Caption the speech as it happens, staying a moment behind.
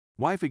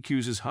Wife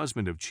accuses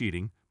husband of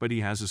cheating, but he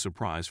has a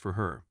surprise for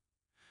her.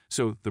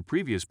 So, the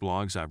previous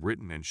blogs I've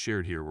written and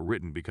shared here were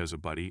written because a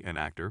buddy, an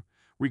actor,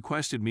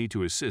 requested me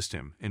to assist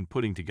him in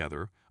putting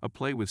together a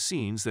play with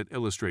scenes that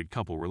illustrate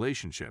couple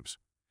relationships.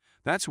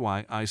 That's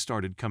why I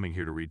started coming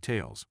here to read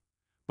tales.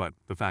 But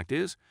the fact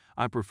is,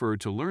 I prefer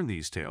to learn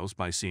these tales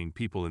by seeing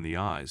people in the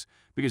eyes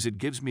because it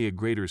gives me a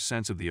greater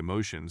sense of the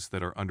emotions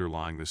that are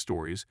underlying the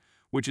stories,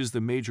 which is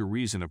the major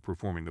reason of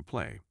performing the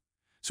play.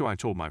 So I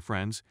told my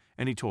friends,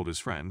 and he told his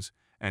friends,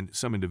 and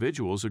some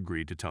individuals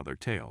agreed to tell their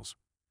tales.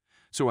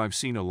 So I've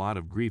seen a lot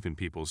of grief in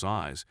people's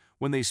eyes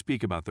when they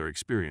speak about their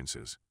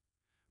experiences.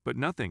 But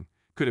nothing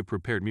could have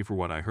prepared me for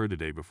what I heard the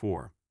day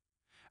before.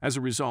 As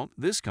a result,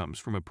 this comes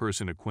from a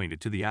person acquainted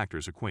to the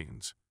actor's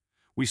acquaintance.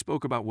 We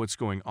spoke about what's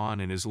going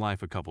on in his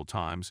life a couple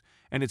times,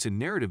 and it's a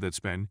narrative that's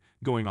been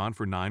going on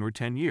for 9 or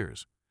 10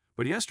 years.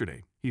 But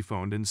yesterday, he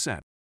phoned and said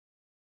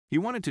he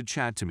wanted to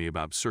chat to me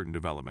about certain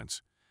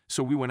developments,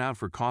 so we went out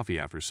for coffee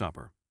after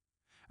supper.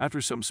 After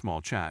some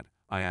small chat,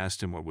 I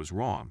asked him what was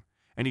wrong,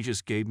 and he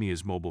just gave me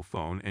his mobile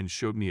phone and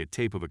showed me a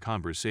tape of a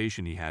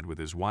conversation he had with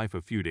his wife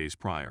a few days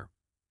prior.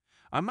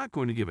 I'm not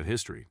going to give it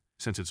history,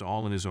 since it's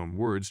all in his own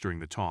words during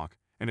the talk,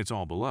 and it's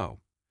all below.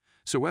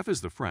 So F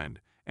is the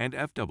friend, and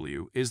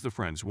FW is the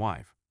friend's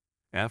wife.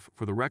 F,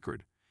 for the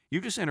record,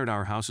 you just entered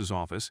our house's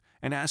office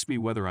and asked me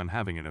whether I'm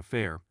having an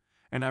affair,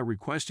 and I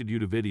requested you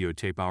to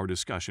videotape our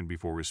discussion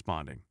before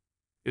responding.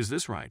 Is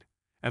this right?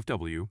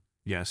 FW,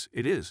 yes,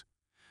 it is.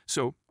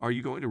 So, are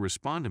you going to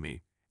respond to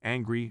me?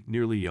 Angry,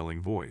 nearly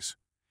yelling voice.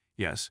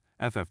 Yes,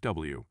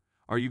 FFW,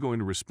 are you going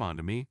to respond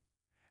to me?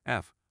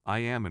 F, I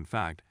am, in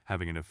fact,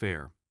 having an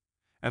affair.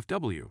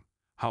 FW,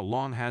 how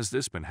long has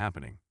this been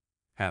happening?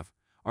 F,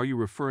 are you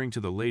referring to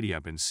the lady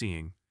I've been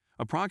seeing?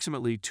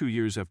 Approximately 2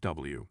 years.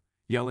 FW,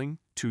 yelling,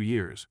 2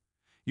 years.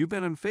 You've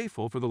been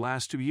unfaithful for the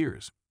last 2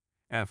 years.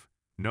 F,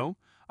 no,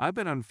 I've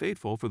been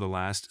unfaithful for the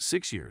last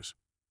 6 years.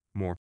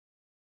 More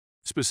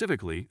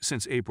specifically,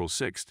 since April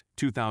 6,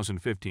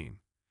 2015.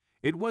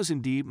 It was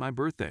indeed my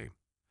birthday.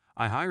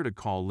 I hired a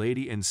call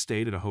lady and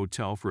stayed at a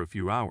hotel for a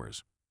few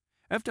hours.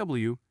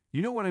 FW,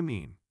 you know what I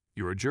mean.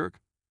 You're a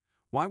jerk.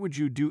 Why would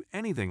you do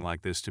anything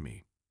like this to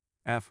me?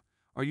 F,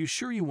 are you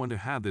sure you want to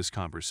have this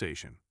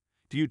conversation?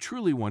 Do you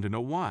truly want to know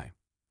why?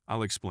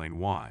 I'll explain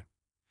why.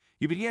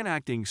 You began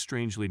acting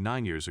strangely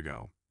 9 years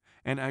ago,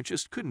 and I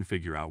just couldn't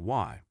figure out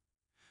why.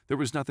 There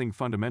was nothing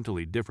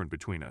fundamentally different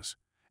between us,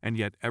 and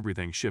yet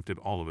everything shifted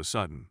all of a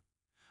sudden.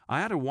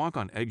 I had to walk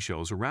on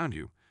eggshells around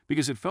you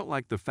because it felt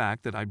like the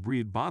fact that I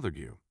breathed bothered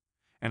you.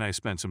 And I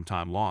spent some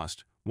time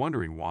lost,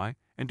 wondering why,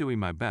 and doing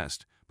my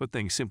best, but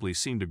things simply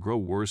seemed to grow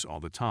worse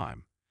all the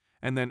time.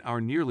 And then our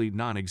nearly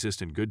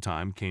non-existent good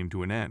time came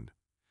to an end.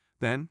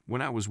 Then,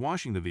 when I was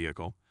washing the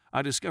vehicle,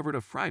 I discovered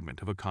a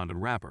fragment of a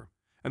condom wrapper,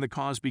 and the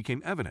cause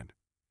became evident.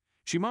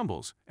 She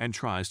mumbles and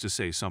tries to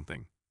say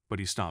something, but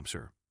he stops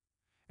her.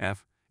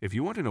 F, if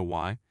you want to know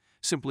why,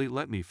 simply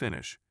let me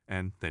finish,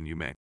 and then you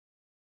may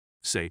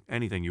say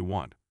anything you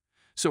want.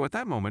 So at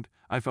that moment,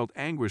 I felt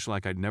anguish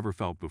like I'd never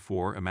felt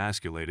before,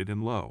 emasculated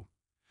and low.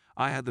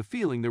 I had the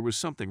feeling there was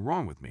something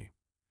wrong with me.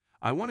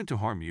 I wanted to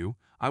harm you,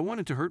 I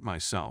wanted to hurt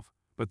myself,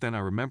 but then I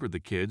remembered the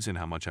kids and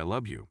how much I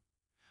love you.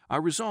 I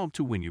resolved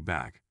to win you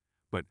back,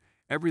 but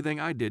everything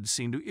I did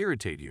seemed to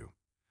irritate you.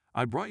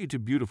 I brought you to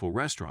beautiful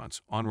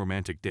restaurants, on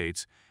romantic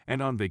dates,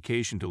 and on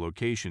vacation to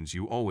locations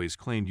you always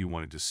claimed you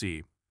wanted to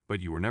see,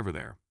 but you were never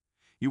there.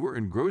 You were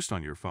engrossed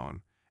on your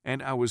phone,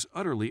 and I was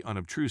utterly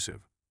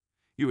unobtrusive.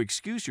 You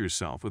excused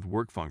yourself with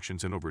work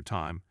functions and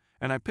overtime,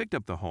 and I picked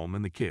up the home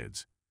and the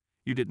kids.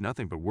 You did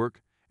nothing but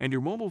work, and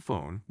your mobile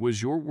phone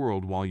was your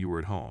world while you were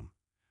at home.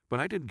 But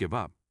I didn't give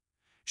up.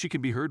 She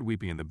can be heard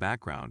weeping in the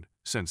background.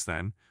 Since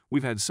then,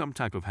 we've had some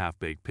type of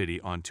half-baked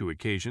pity on 2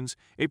 occasions,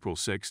 April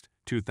 6,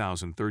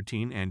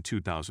 2013 and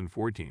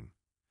 2014.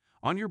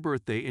 On your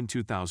birthday in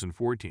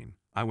 2014,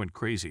 I went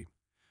crazy,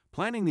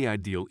 planning the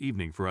ideal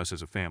evening for us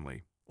as a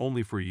family,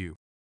 only for you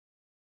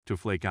to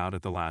flake out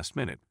at the last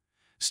minute,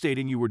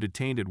 stating you were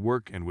detained at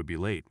work and would be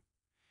late.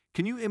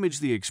 Can you image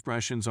the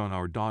expressions on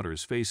our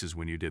daughters' faces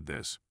when you did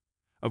this?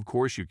 Of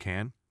course you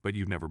can, but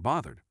you've never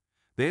bothered.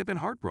 They have been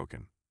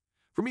heartbroken.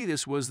 For me,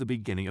 this was the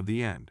beginning of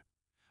the end.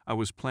 I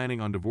was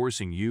planning on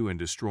divorcing you and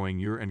destroying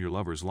your and your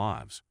lover's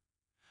lives.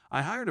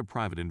 I hired a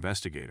private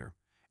investigator,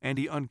 and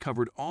he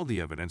uncovered all the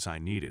evidence I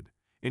needed,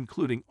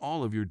 including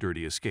all of your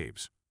dirty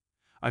escapes.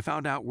 I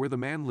found out where the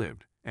man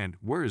lived and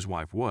where his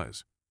wife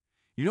was.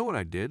 You know what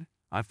I did?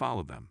 I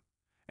followed them.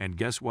 And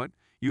guess what?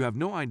 You have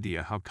no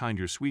idea how kind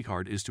your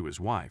sweetheart is to his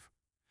wife.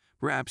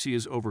 Perhaps he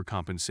is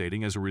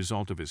overcompensating as a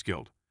result of his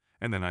guilt.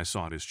 And then I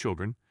saw his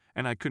children,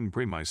 and I couldn't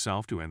bring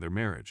myself to end their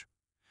marriage.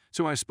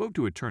 So I spoke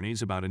to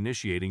attorneys about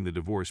initiating the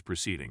divorce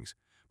proceedings,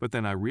 but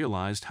then I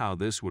realized how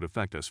this would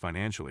affect us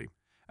financially,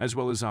 as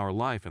well as our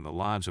life and the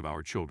lives of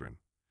our children.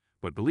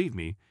 But believe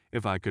me,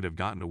 if I could have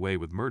gotten away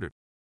with murder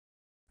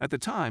at the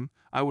time,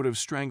 I would have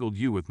strangled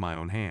you with my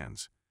own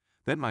hands.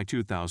 Then my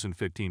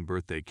 2015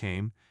 birthday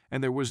came,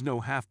 and there was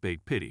no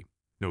half-baked pity,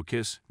 no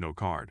kiss, no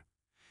card.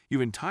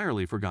 You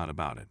entirely forgot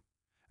about it.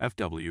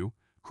 FW,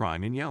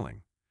 crying and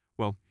yelling.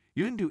 Well,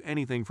 you didn't do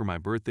anything for my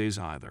birthdays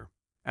either.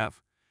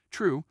 F.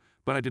 True,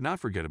 but I did not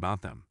forget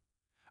about them.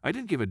 I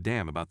didn't give a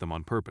damn about them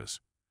on purpose.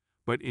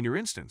 But in your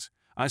instance,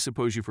 I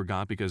suppose you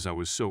forgot because I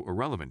was so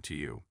irrelevant to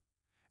you.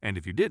 And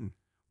if you didn't,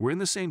 we're in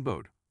the same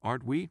boat,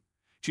 aren't we?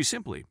 She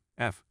simply,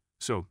 F.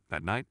 So,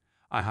 that night,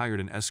 I hired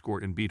an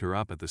escort and beat her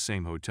up at the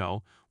same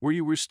hotel where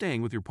you were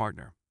staying with your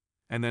partner.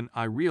 And then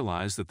I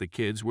realized that the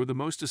kids were the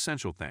most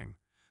essential thing,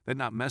 that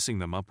not messing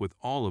them up with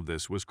all of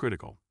this was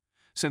critical,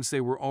 since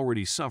they were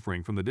already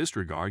suffering from the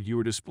disregard you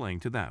were displaying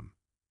to them.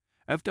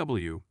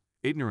 FW.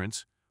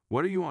 Ignorance.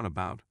 What are you on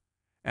about?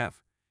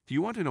 F. Do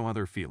you want to know how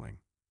they're feeling?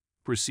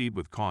 Proceed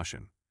with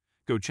caution.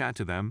 Go chat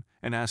to them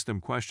and ask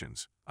them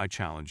questions. I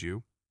challenge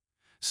you.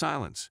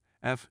 Silence.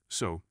 F.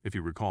 So, if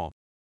you recall,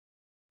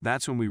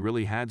 that's when we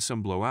really had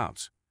some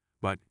blowouts.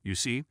 But, you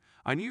see,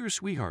 I knew your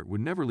sweetheart would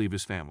never leave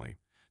his family,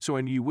 so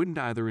I knew you wouldn't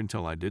either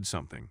until I did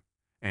something.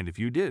 And if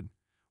you did,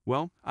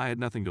 well, I had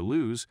nothing to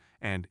lose,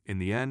 and, in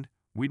the end,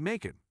 we'd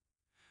make it.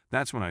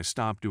 That's when I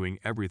stopped doing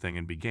everything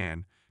and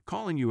began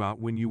calling you out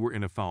when you were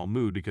in a foul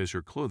mood because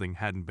your clothing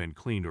hadn't been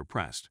cleaned or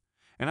pressed,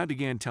 and I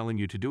began telling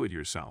you to do it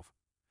yourself.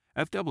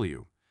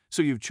 FW.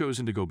 So you've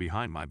chosen to go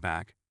behind my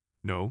back?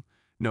 No,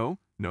 no,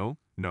 no,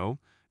 no,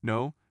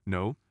 no,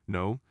 no,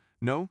 no,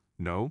 no,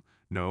 no,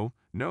 no,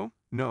 no,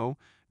 no,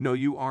 no,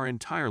 you are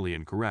entirely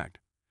incorrect.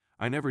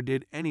 I never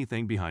did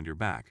anything behind your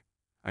back.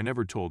 I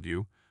never told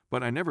you,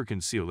 but I never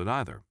concealed it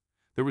either.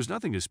 There was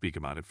nothing to speak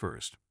about at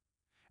first.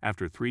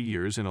 After 3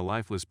 years in a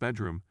lifeless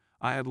bedroom,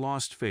 I had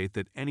lost faith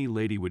that any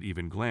lady would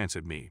even glance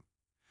at me.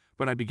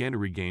 But I began to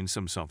regain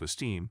some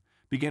self-esteem,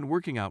 began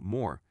working out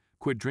more,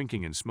 quit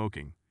drinking and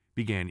smoking,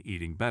 began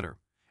eating better,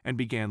 and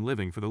began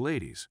living for the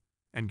ladies.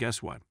 And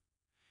guess what?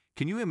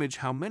 Can you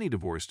imagine how many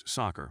divorced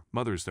soccer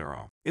mothers there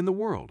are in the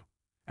world?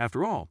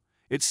 After all,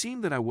 it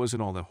seemed that I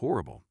wasn't all that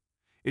horrible.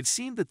 It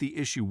seemed that the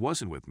issue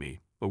wasn't with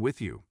me, but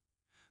with you.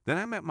 Then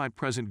I met my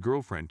present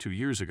girlfriend 2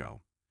 years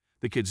ago.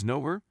 The kids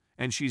know her,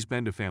 and she's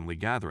been to family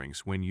gatherings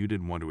when you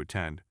didn't want to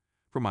attend.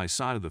 From my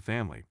side of the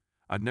family,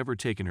 I'd never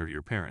taken her to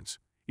your parents,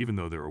 even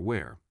though they're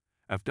aware.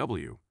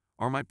 FW.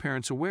 Are my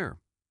parents aware?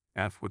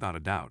 F. Without a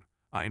doubt.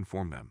 I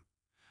informed them.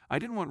 I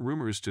didn't want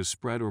rumors to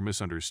spread or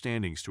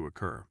misunderstandings to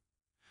occur.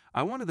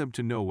 I wanted them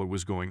to know what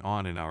was going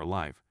on in our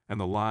life and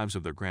the lives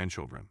of their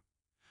grandchildren.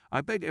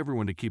 I begged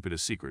everyone to keep it a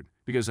secret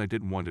because I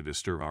didn't want to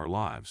disturb our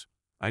lives.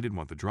 I didn't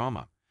want the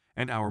drama,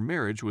 and our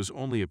marriage was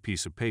only a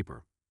piece of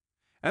paper.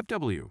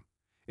 FW.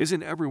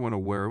 Isn't everyone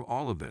aware of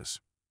all of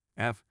this?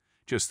 F.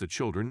 Just the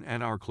children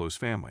and our close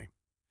family.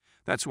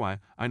 That's why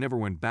I never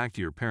went back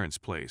to your parents'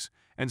 place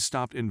and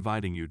stopped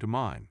inviting you to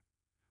mine.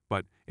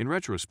 But, in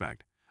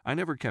retrospect, I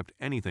never kept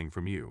anything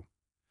from you.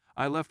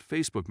 I left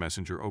Facebook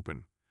Messenger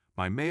open.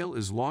 My mail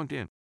is logged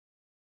in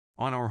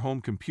on our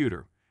home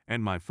computer,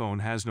 and my phone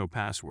has no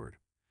password.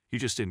 You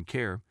just didn't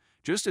care,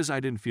 just as I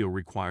didn't feel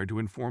required to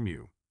inform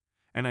you.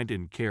 And I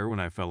didn't care when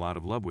I fell out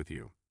of love with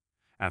you.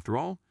 After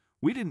all,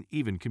 we didn't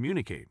even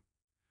communicate.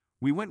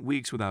 We went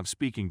weeks without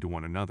speaking to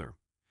one another.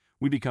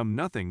 We become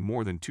nothing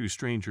more than two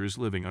strangers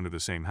living under the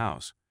same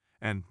house,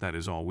 and that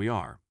is all we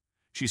are.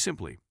 She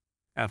simply,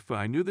 F.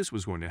 I knew this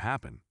was going to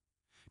happen.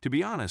 To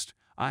be honest,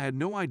 I had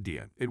no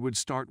idea it would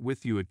start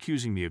with you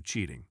accusing me of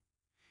cheating.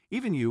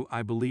 Even you,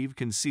 I believe,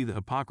 can see the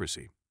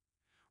hypocrisy.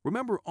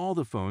 Remember all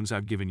the phones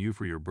I've given you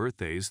for your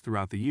birthdays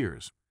throughout the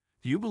years.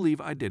 Do you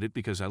believe I did it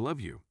because I love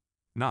you?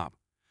 Nope.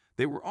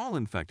 They were all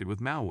infected with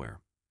malware.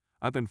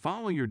 I've been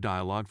following your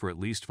dialogue for at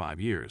least 5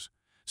 years,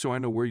 so I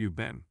know where you've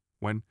been.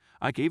 When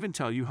I can even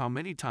tell you how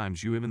many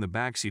times you have in the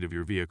backseat of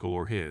your vehicle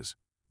or his.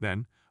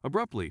 Then,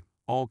 abruptly,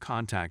 all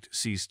contact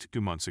ceased 2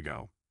 months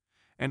ago,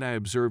 and I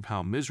observed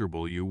how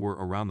miserable you were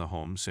around the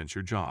home since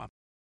your job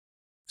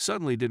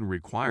suddenly didn't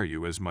require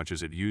you as much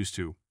as it used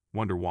to.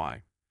 Wonder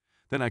why?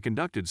 Then I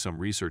conducted some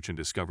research and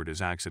discovered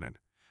his accident,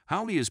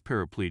 how he is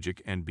paraplegic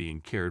and being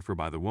cared for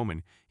by the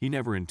woman he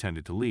never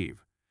intended to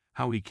leave,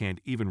 how he can't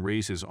even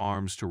raise his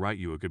arms to write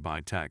you a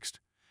goodbye text,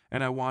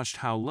 and I watched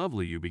how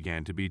lovely you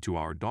began to be to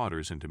our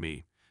daughters and to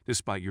me,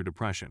 despite your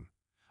depression.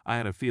 I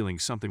had a feeling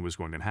something was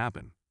going to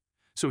happen.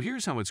 So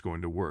here's how it's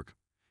going to work.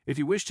 If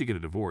you wish to get a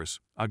divorce,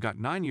 I've got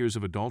 9 years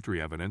of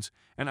adultery evidence,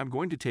 and I'm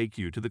going to take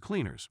you to the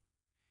cleaners.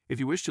 If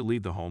you wish to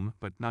leave the home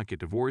but not get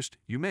divorced,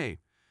 you may,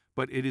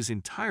 but it is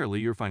entirely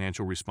your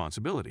financial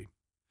responsibility.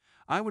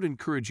 I would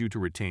encourage you to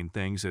retain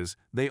things as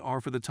they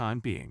are for the time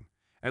being,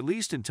 at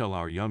least until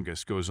our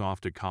youngest goes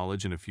off to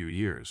college in a few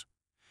years.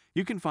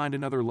 You can find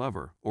another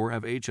lover or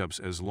have H-ups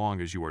as long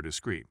as you are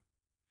discreet.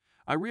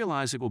 I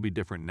realize it will be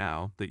different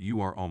now that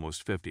you are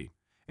almost 50,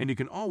 and you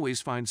can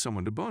always find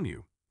someone to bone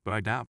you, but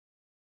I doubt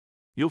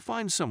you'll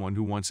find someone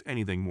who wants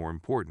anything more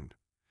important.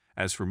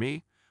 As for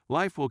me,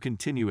 life will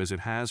continue as it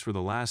has for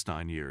the last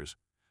 9 years.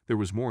 There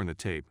was more in the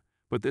tape,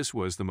 but this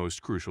was the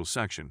most crucial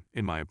section,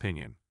 in my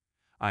opinion.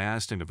 I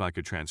asked him if I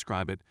could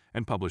transcribe it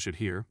and publish it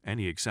here, and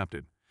he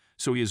accepted,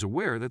 so he is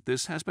aware that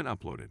this has been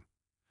uploaded.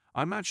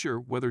 I'm not sure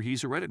whether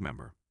he's a Reddit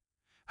member.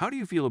 How do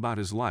you feel about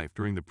his life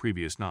during the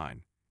previous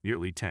 9,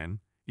 nearly 10,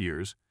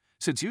 years,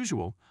 Since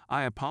usual,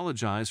 I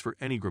apologize for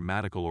any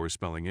grammatical or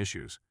spelling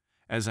issues,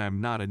 as I am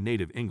not a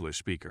native English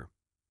speaker.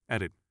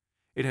 Edit.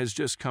 It has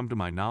just come to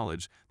my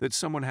knowledge that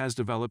someone has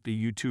developed a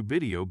YouTube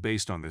video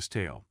based on this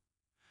tale.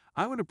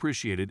 I would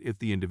appreciate it if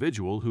the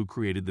individual who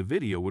created the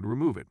video would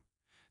remove it,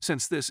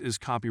 since this is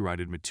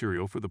copyrighted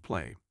material for the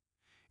play.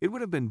 It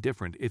would have been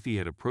different if he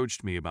had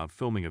approached me about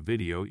filming a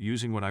video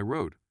using what I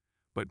wrote,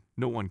 but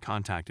no one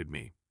contacted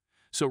me.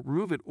 So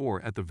remove it,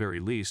 or at the very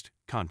least,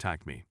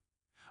 contact me.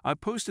 I've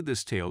posted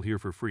this tale here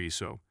for free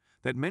so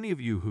that many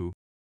of you who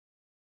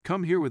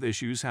come here with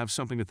issues have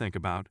something to think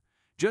about,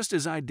 just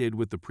as I did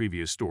with the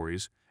previous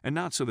stories, and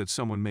not so that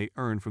someone may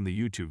earn from the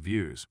YouTube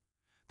views.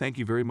 Thank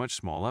you very much.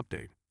 Small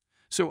update.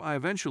 So I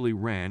eventually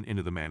ran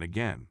into the man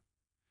again.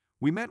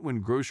 We met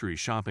when grocery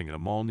shopping at a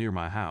mall near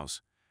my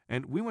house,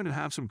 and we went to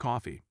have some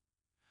coffee.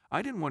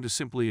 I didn't want to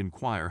simply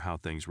inquire how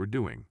things were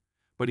doing,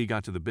 but he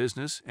got to the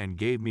business and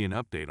gave me an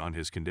update on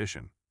his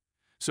condition.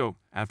 So,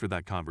 after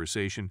that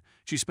conversation,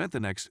 she spent the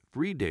next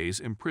 3 days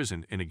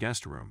imprisoned in a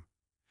guest room.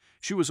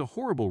 She was a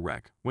horrible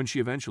wreck when she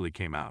eventually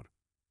came out.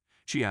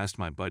 She asked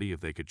my buddy if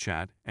they could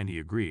chat, and he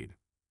agreed.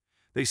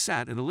 They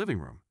sat in the living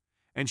room,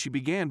 and she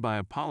began by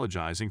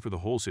apologizing for the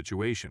whole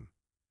situation.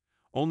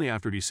 Only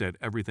after he said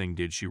everything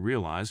did she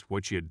realize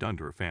what she had done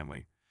to her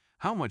family,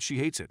 how much she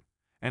hates it,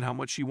 and how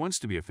much she wants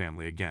to be a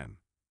family again.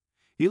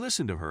 He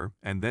listened to her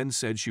and then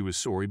said she was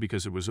sorry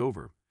because it was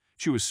over.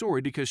 She was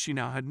sorry because she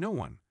now had no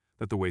one,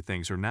 that the way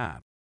things are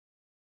now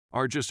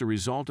are just a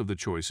result of the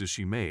choices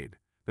she made,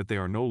 that they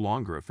are no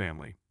longer a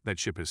family, that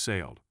ship has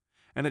sailed,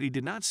 and that he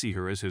did not see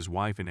her as his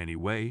wife in any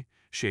way,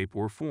 shape,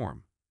 or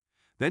form.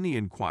 Then he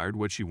inquired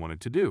what she wanted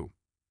to do.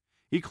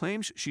 He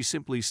claims she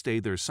simply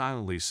stayed there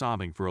silently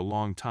sobbing for a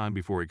long time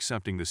before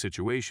accepting the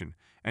situation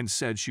and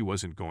said she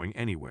wasn't going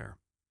anywhere.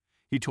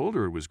 He told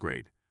her it was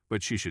great,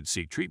 but she should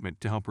seek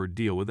treatment to help her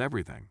deal with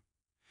everything.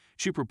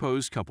 She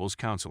proposed couples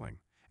counseling,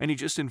 and he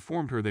just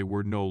informed her they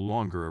were no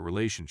longer a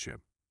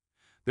relationship.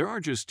 There are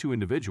just two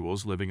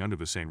individuals living under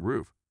the same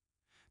roof.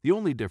 The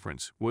only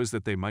difference was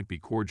that they might be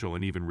cordial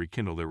and even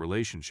rekindle their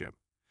relationship,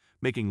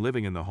 making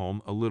living in the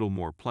home a little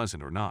more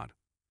pleasant or not.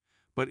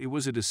 But it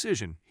was a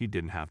decision he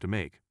didn't have to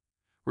make.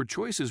 Her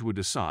choices would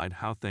decide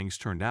how things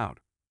turned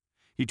out.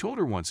 He told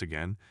her once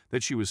again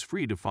that she was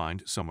free to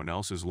find someone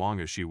else as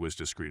long as she was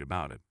discreet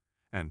about it,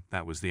 and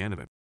that was the end of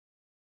it.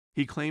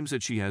 He claims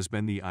that she has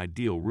been the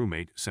ideal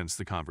roommate since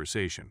the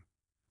conversation.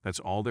 That's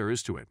all there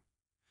is to it.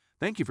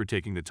 Thank you for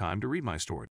taking the time to read my story.